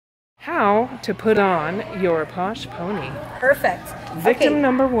How to put on your Posh pony. Perfect. Victim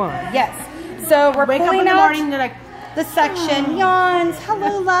number one. Yes. So we're Wake up in pulling the out morning, like, the section. Yawns.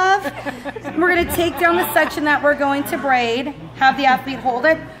 Hello, love. We're going to take down the section that we're going to braid. Have the athlete hold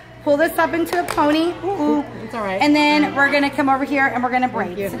it. Pull this up into a pony. Ooh. it's all right. And then we're going to come over here and we're going to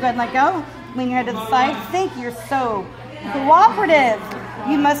braid. So go ahead and let go. Lean your head to the side. Thank you. You're so cooperative.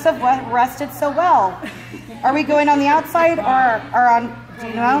 You must have rested so well. Are we going on the outside or on... Do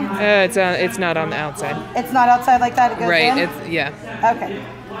you know? It's not on the outside. It's not outside like that. It goes right. in? It's yeah. Okay.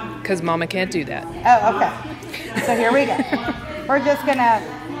 Because Mama can't do that. Oh, okay. So here we go. We're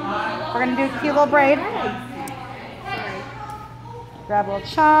gonna do a cute little braid. Grab a little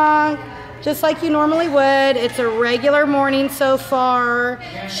chunk, just like you normally would. It's a regular morning so far.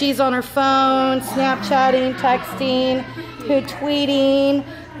 She's on her phone, Snapchatting, texting, tweeting,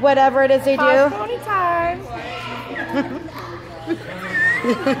 whatever it is they do. Pony time.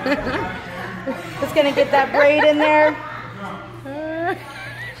 Just gonna get that braid in there.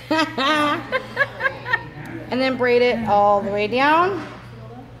 And then braid it all the way down.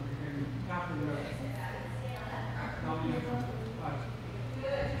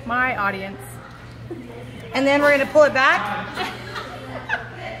 My audience. And then we're gonna pull it back.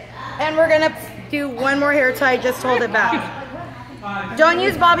 And we're gonna do one more hair tie, just hold it back. Don't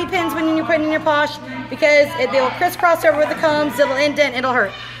use bobby pins when you're putting in your Posh because they will crisscross over the combs, it'll indent, it'll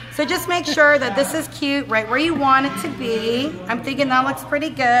hurt. So just make sure that this is cute, right where you want it to be. I'm thinking that looks pretty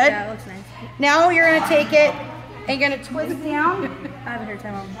good. Yeah, it looks nice. Now you're gonna take it and you're gonna twist down. I have a hair tie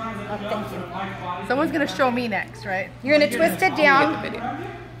on. Oh, thank you. Someone's gonna show me next, right? You're gonna twist it down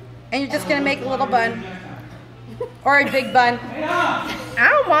and you're just gonna make a little bun. Or a big bun.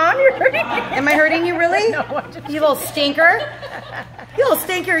 Ow, Mom, you're hurting me. Am I hurting you really? No, I'm just... You little stinker. You little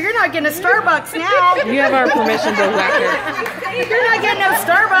stinker, you're not getting a Starbucks now. You have our permission to whack her. You're not getting no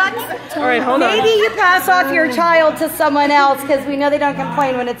Starbucks. All right, hold on. Maybe you pass off your child to someone else because we know they don't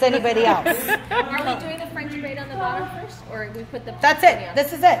complain when it's anybody else. Are we doing the French braid on the bottom first, or we put the? That's it.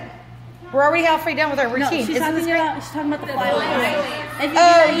 This is it. We're already halfway done with our routine. No, she's talking about the flyaways.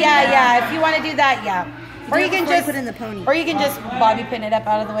 Oh yeah. If you want to do that, yeah. Or you can just put in the pony. Or you can just bobby pin it up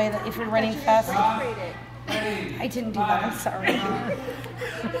out of the way if you're running fast. I didn't do that. I'm sorry.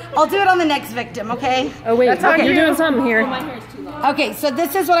 I'll do it on the next victim, okay? Oh wait, okay. You're doing something here. My hair is too long. Okay, so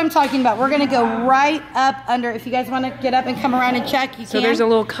this is what I'm talking about. We're gonna go right up under. If you guys want to get up and come around and check, you can. So there's a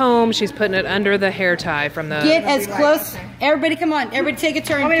little comb. She's putting it under the hair tie from the. Get as close. Everybody, come on. Everybody, take a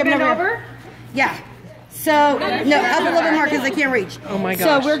turn. Come over. Yeah. So no, up a little bit more because I can't reach. Oh my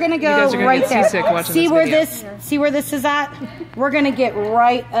gosh. So we're gonna go you guys are gonna right get there. seasick watching See this where video. see where this is at? We're gonna get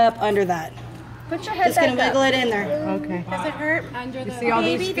right up under that. Put your head Just gonna back wiggle up. it in there. Okay. Does it hurt? Under the See all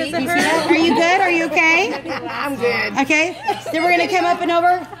these feet? You see that? Are you good? Are you okay? I'm good. Okay. Then we're gonna come up and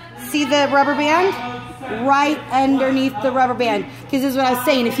over. See the rubber band? Right underneath the rubber band. Because this is what I was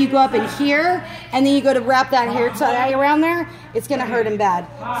saying. If you go up in here and then you go to wrap that hair tie around there, it's gonna hurt him bad.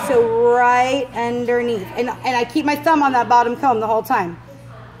 So right underneath. And I keep my thumb on that bottom comb the whole time.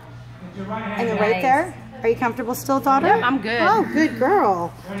 And then right there. Are you comfortable still, daughter? Yep, I'm good. Oh, good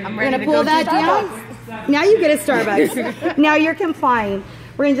girl. I'm We're ready gonna to pull go that to down. Starbucks. Now you get a Starbucks. Now you're complying.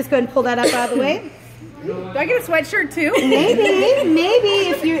 We're gonna just go ahead and pull that up out of the way. Do I get a sweatshirt too? Maybe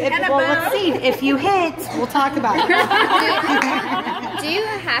if you, well, let's see. If you hit, we'll talk about it. Do you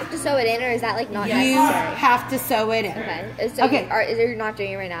have to sew it in, or is that like not You necessary? have to sew it in. Okay. So Okay. You're not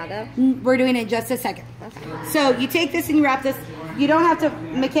doing it right now, though? We're doing it in just a second. Okay. So you take this and you wrap this. You don't have to,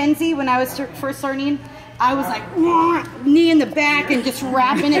 Mackenzie, when I was first learning, I was like, knee in the back and just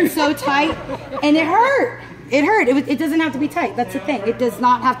wrapping it so tight. And it hurt. It hurt. It doesn't have to be tight. That's the thing. It does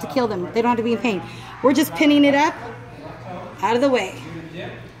not have to kill them. They don't have to be in pain. We're just pinning it up out of the way.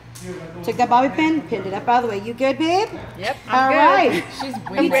 Took that bobby pin, pinned it up out of the way. You good, babe? Yep. All right.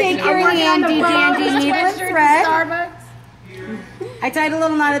 You take your handy dandy needle and thread. I tied a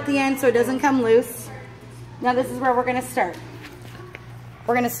little knot at the end so it doesn't come loose. Now this is where we're going to start.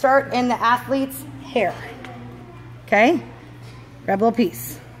 We're going to start in the athlete's hair. Okay? Grab a little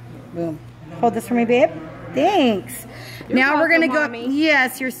piece. Boom. Hold this for me, babe. Thanks. Now we're going to go up.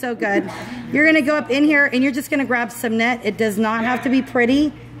 Yes, you're so good. You're going to go up in here and you're just going to grab some net. It does not have to be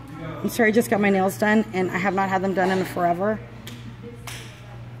pretty. I'm sorry, I just got my nails done and I have not had them done in forever.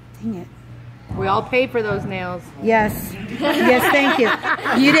 Dang it. We all paid for those nails. Yes. Yes, thank you.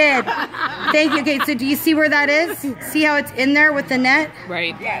 You did. Thank you. Okay, so do you see where that is? See how it's in there with the net?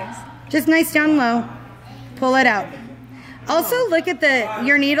 Right. Yes. Just nice down low. Pull it out. Also, look at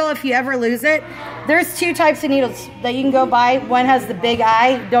your needle if you ever lose it. There's two types of needles that you can go buy. One has the big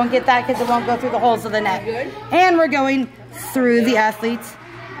eye. Don't get that because it won't go through the holes of the net. And we're going through the athlete's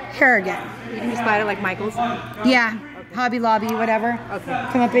hair again. You can just buy it like Michael's. Yeah, Hobby Lobby, whatever. Okay.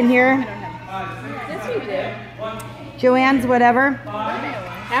 Come up in here. Yes, you do. Joann's, whatever.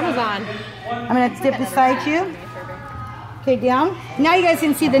 Amazon. I'm gonna dip beside you. Okay, down. Now you guys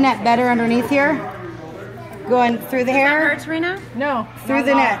can see the net better underneath here. Going through the hair. Hurts, Rena? No. Through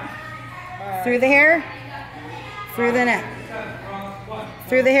the net. Through the hair. Through the net.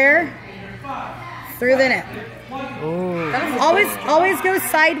 Through the hair. Through the net. Always go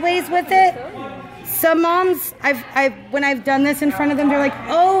sideways with it. Some moms, when I've done this in front of them, they're like,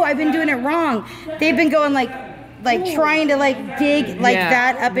 "Oh, I've been doing it wrong." They've been going like trying to dig like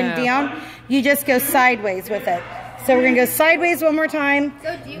that up and down. You just go sideways with it. So we're gonna go sideways one more time.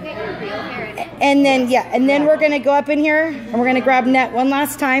 So do you get your real hair? And then we're gonna go up in here and we're gonna grab net one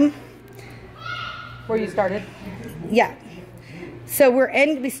last time. Where you started? Yeah. So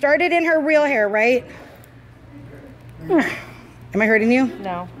we started in her real hair, right? Am I hurting you?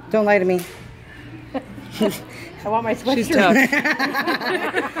 No. Don't lie to me. I want my sweatshirt. She's tough.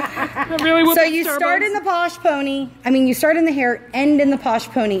 So you start in the Posh pony. You start in the hair, end in the Posh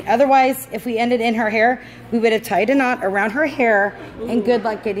pony. Otherwise, if we ended in her hair, we would have tied a knot around her hair, and good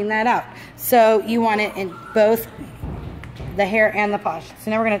luck getting that out. So you want it in both the hair and the Posh.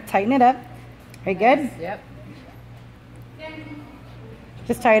 So now we're going to tighten it up. Are you good? Yep.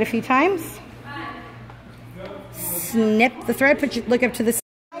 Just tie it a few times. Snip the thread. Look up to the side.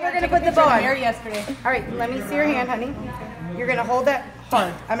 We're going to put the bow on. Yesterday. All right, let me see your hand, honey. You're going to hold that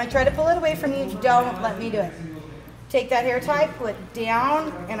hard. I'm going to try to pull it away from you. Don't let me do it. Take that hair tie, pull it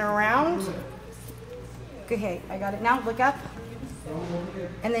down and around. Okay, I got it now. Look up.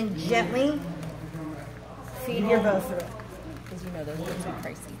 And then gently feed your bow through it. Because you know those books are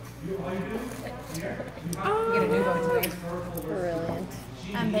pricey. You get a new bow today. Brilliant.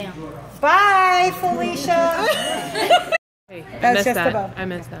 And bam. Bye, Felicia. Hey, That's just the bow. I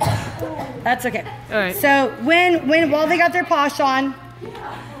missed that. That's okay. All right. So while they got their Posh on,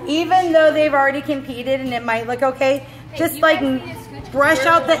 even though they've already competed and it might look okay, just like brush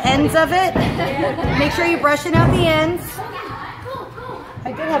out the ends of it. Make sure you're brushing out the ends.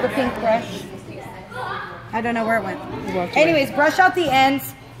 I did have a pink brush. I don't know where it went. Anyways, brush out the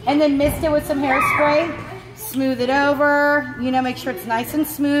ends and then mist it with some hairspray. Smooth it over, make sure it's nice and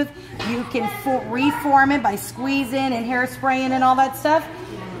smooth. You can reform it by squeezing and hairspraying and all that stuff.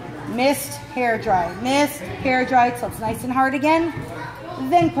 Mist, hair dry. Mist, hair dry till it's nice and hard again.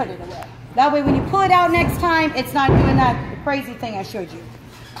 Then put it away. That way when you pull it out next time, it's not doing that crazy thing I showed you.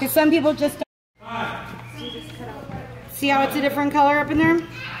 Because some people just don't. See how it's a different color up in there?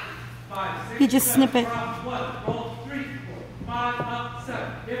 You just snip it.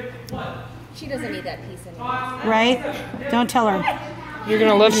 She doesn't need that piece anymore. Right? Don't tell her. You're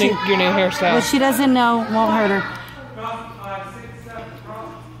gonna love your new hairstyle. What she doesn't know won't hurt her.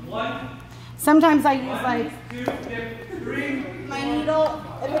 Sometimes I use my needle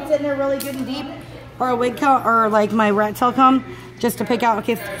if it's in there really good and deep, or a wig comb, or like my rat tail comb, just to pick out.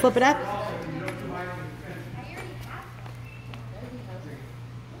 Okay, flip it up.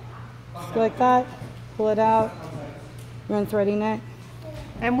 Just go like that. Pull it out. Run threading it.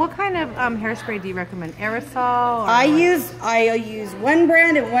 And what kind of hairspray do you recommend? Aerosol? Or I use one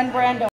brand and one brand only.